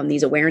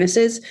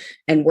awarenesses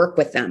and work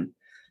with them.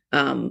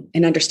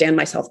 And understand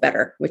myself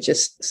better, which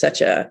is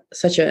such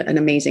an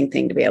amazing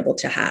thing to be able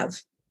to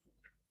have.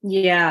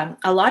 Yeah,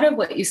 a lot of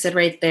what you said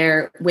right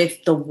there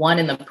with the 1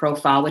 in the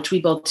profile, which we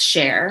both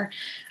share.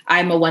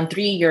 I'm a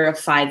 1-3, you're a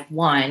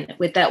 5-1.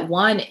 With that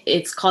 1,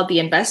 it's called the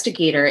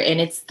investigator, and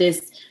it's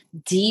this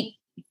deep,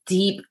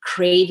 deep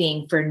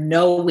craving for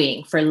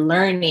knowing, for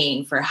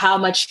learning, for how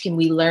much can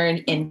we learn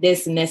in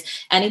this and this.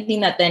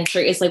 Anything that then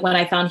it's like when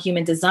I found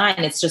human design,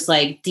 it's just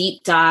like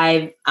deep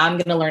dive. I'm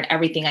going to learn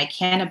everything I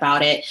can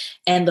about it.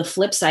 And the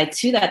flip side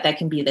to that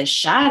can be the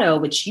shadow,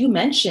 which you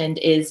mentioned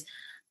is,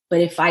 but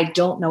if I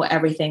don't know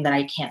everything, then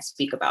I can't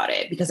speak about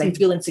it because I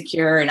feel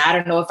insecure and I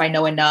don't know if I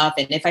know enough.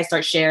 And if I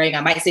start sharing, I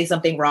might say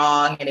something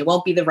wrong and it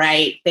won't be the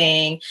right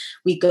thing.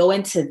 We go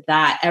into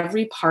that.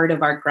 Every part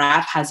of our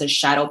graph has a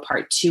shadow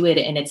part to it.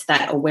 And it's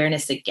that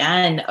awareness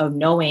again of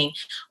knowing,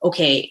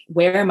 okay,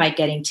 where am I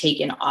getting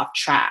taken off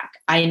track?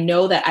 I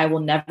know that I will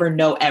never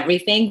know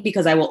everything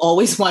because I will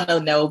always want to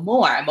know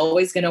more. I'm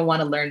always going to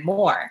want to learn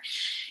more.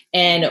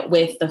 And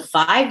with the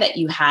 5 that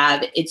you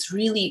have, it's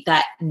really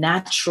that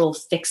natural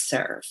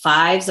fixer.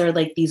 5s are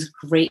like these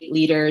great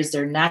leaders.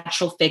 They're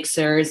natural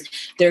fixers.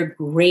 They're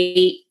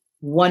great,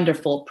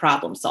 wonderful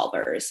problem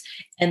solvers.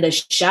 And the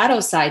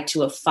shadow side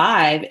to a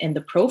 5 in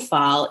the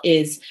profile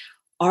is,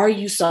 are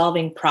you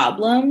solving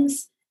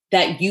problems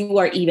that you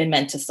are even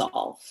meant to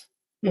solve?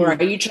 Or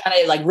are you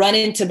trying to like run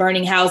into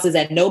burning houses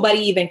that nobody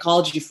even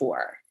called you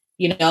for?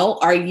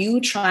 Are you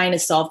trying to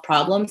solve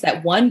problems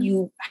that 1,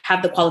 you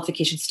have the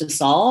qualifications to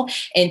solve,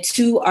 and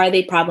 2, are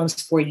they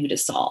problems for you to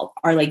solve?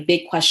 Are like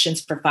big questions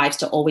for 5s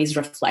to always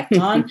reflect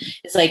on.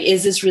 It's like,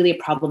 is this really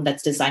a problem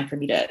that's designed for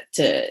me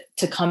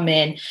to come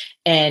in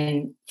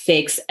and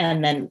fix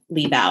and then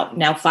leave out?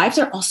 Now,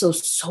 5s are also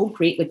so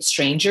great with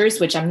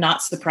strangers, which I'm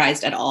not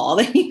surprised at all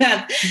that you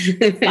have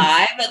 5.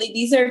 But like,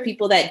 these are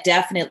people that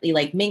definitely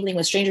like mingling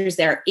with strangers.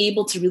 They're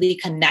able to really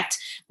connect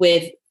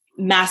with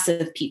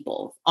massive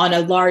people on a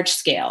large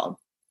scale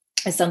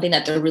is something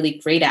that they're really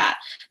great at.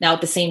 Now,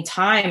 at the same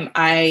time,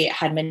 I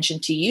had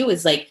mentioned to you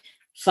is like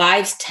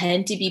 5s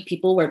tend to be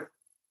people where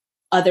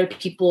other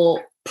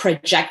people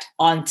project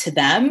onto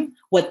them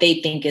what they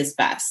think is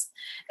best.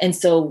 And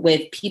so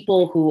with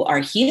people who are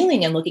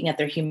healing and looking at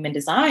their human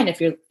design,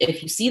 if you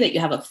see that you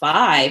have a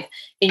 5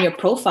 in your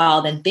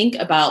profile, then think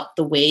about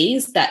the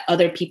ways that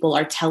other people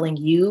are telling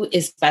you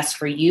is best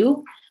for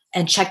you.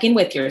 And check in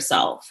with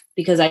yourself,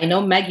 because I know,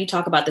 Meg, you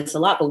talk about this a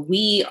lot, but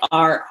we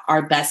are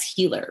our best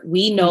healer.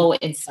 We know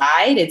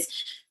inside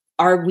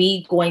are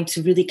we going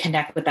to really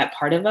connect with that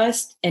part of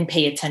us and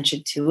pay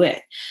attention to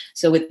it?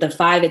 So with the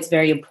 5, it's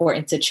very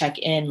important to check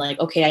in like,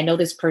 okay, I know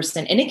this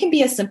person. And it can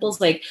be as simple as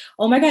like,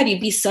 oh my God,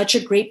 you'd be such a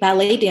great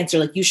ballet dancer.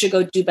 Like you should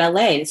go do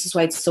ballet. This is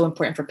why it's so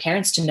important for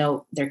parents to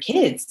know their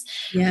kids,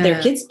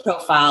 their kids'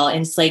 profile.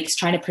 And it's like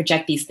trying to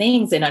project these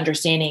things and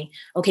understanding,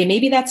 okay,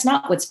 maybe that's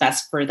not what's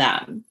best for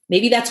them.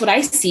 Maybe that's what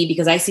I see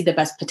because I see the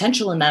best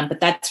potential in them, but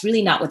that's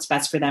really not what's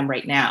best for them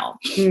right now.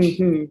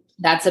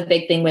 That's a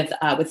big thing with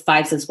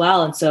 5s as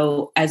well. And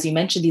so, as you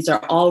mentioned, these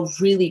are all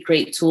really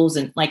great tools.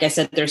 And like I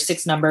said, there's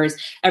 6 numbers,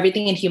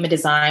 everything in human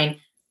design,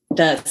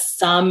 the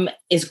sum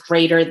is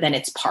greater than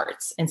its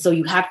parts. And so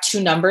you have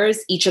 2 numbers.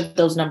 Each of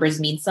those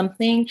numbers means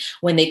something.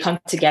 When they come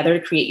together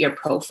to create your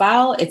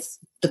profile, it's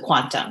the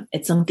quantum.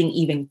 It's something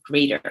even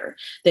greater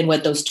than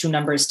what those 2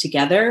 numbers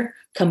together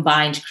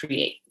combined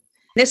create.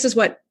 This is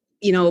what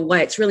why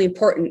it's really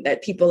important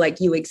that people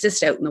like you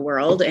exist out in the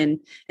world, and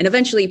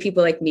eventually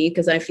people like me,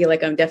 because I feel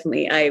like I'm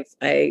definitely,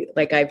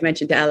 I've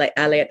mentioned to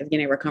Ali at the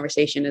beginning of our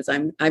conversation, is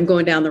I'm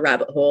going down the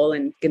rabbit hole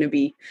and going to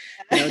be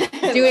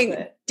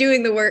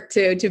doing the work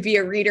to be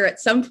a reader at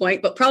some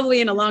point, but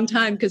probably in a long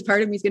time, because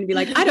part of me is going to be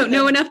like, I don't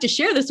know enough to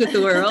share this with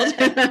the world.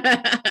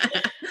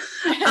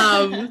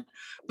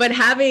 But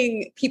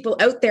having people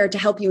out there to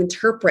help you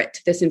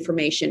interpret this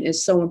information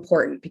is so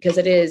important, because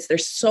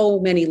there's so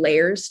many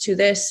layers to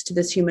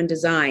this human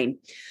design.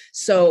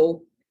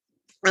 So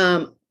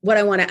what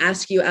I want to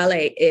ask you,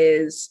 Ale,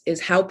 is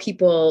how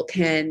people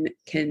can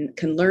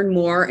learn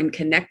more and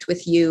connect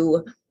with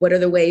you. What are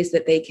the ways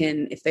that they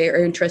can, if they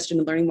are interested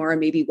in learning more and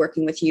maybe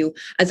working with you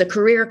as a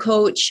career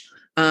coach,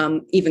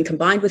 even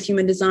combined with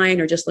human design,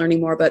 or just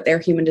learning more about their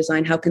human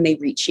design, how can they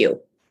reach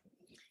you?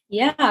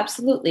 Yeah,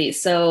 absolutely.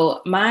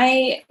 So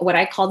what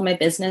I called my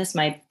business,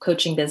 my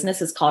coaching business,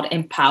 is called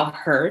Empower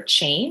Her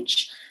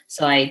Change.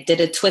 So I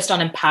did a twist on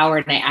empower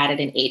and I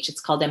added an H.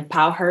 It's called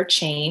Empower Her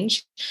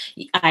Change.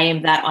 I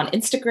am that on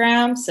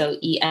Instagram. So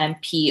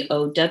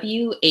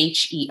EMPOWHER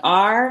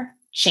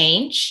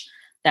change.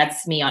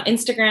 That's me on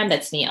Instagram.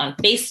 That's me on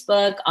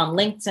Facebook, on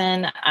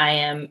LinkedIn. I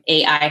am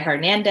AI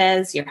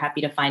Hernandez. You're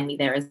happy to find me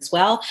there as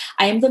well.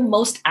 I am the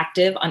most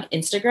active on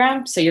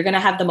Instagram. So you're going to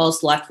have the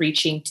most luck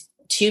reaching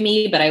to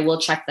me, but I will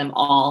check them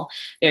all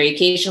very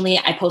occasionally.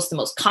 I post the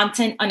most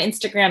content on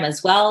Instagram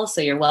as well,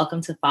 so you're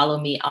welcome to follow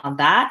me on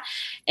that.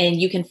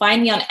 And you can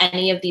find me on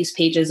any of these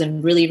pages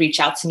and really reach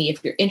out to me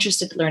if you're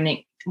interested in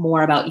learning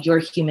more about your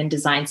human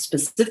design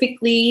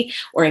specifically,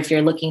 or if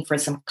you're looking for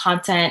some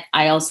content.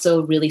 I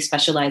also really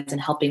specialize in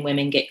helping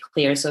women get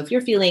clear. So if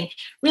you're feeling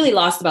really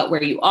lost about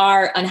where you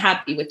are,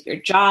 unhappy with your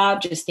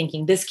job, just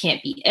thinking this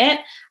can't be it,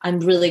 I'm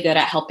really good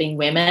at helping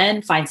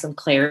women find some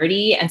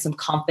clarity and some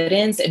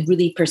confidence and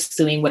really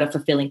pursuing what a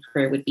fulfilling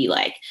career would be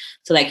like.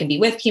 So that can be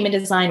with human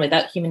design,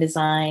 without human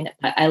design.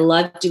 But I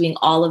love doing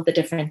all of the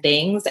different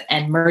things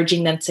and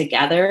merging them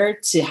together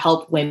to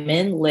help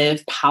women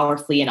live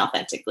powerfully and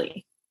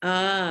authentically.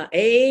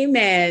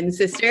 Amen,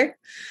 sister.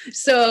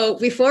 So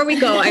before we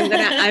go, I'm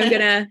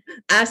gonna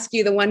ask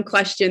you the one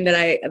question that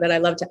I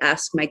love to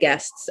ask my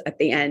guests at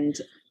the end.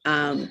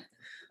 Okay.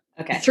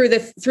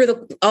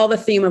 All the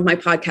theme of my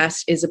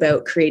podcast is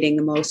about creating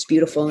the most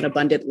beautiful and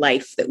abundant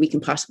life that we can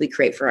possibly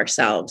create for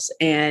ourselves.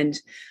 And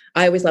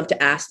I always love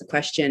to ask the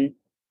question,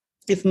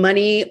 if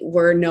money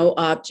were no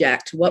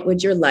object, what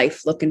would your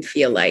life look and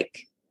feel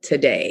like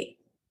today?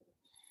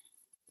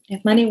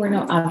 If money were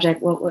no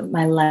object, what would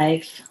my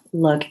life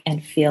look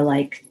and feel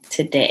like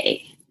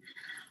today?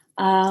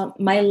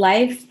 My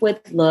life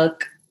would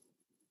look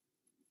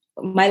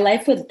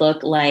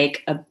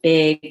like a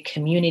big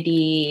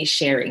community,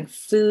 sharing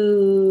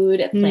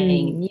food,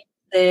 playing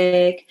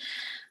music,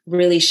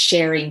 really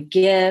sharing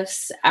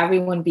gifts,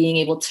 everyone being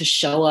able to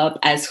show up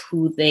as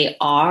who they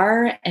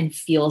are and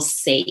feel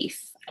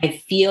safe. I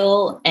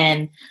feel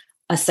a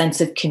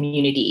sense of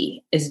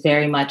community is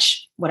very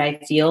much what I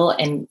feel.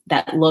 And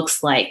that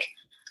looks like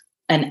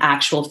an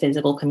actual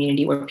physical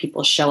community where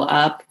people show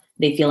up,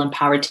 they feel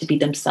empowered to be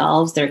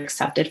themselves, they're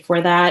accepted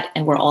for that,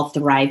 and we're all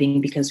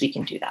thriving because we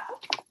can do that.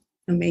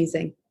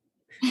 Amazing.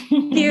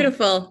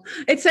 Beautiful.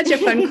 It's such a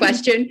fun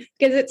question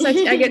because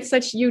I get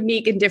such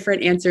unique and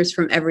different answers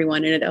from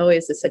everyone. And it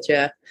always is such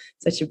a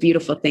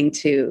beautiful thing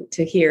to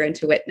hear and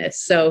to witness.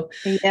 So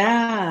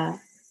yeah.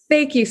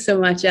 Thank you so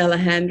much,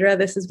 Alejandra.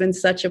 This has been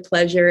such a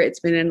pleasure.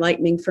 It's been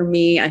enlightening for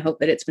me. I hope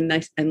that it's been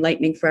nice,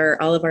 enlightening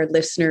for all of our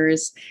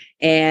listeners.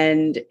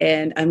 And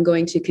I'm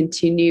going to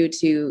continue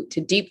to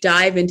deep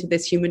dive into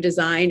this human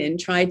design and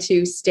try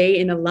to stay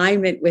in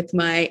alignment with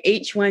my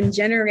H1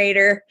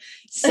 generator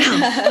self.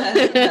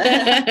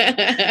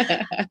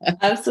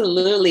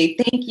 Absolutely.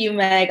 Thank you,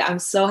 Meg. I'm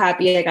so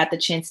happy I got the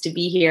chance to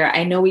be here.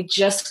 I know we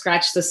just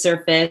scratched the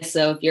surface.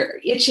 So if you're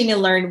itching to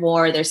learn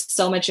more, there's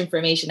so much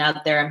information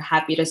out there. I'm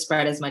happy to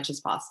spread as much as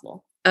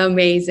possible.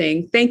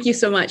 Amazing. Thank you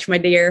so much, my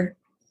dear.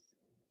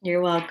 You're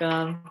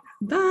welcome.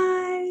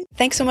 Bye.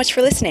 Thanks so much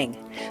for listening.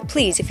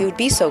 Please, if you would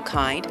be so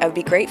kind, I would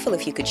be grateful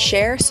if you could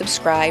share,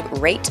 subscribe,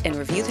 rate, and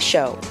review the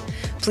show.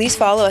 Please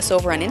follow us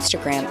over on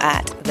Instagram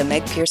at The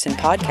Meg Pearson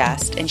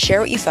Podcast and share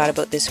what you thought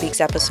about this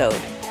week's episode.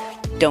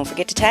 Don't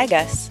forget to tag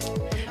us.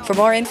 For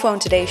more info on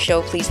today's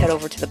show, please head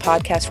over to the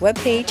podcast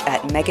webpage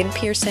at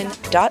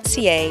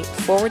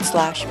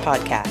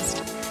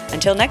meganpearson.ca/podcast.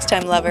 Until next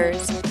time,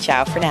 lovers,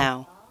 ciao for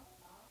now.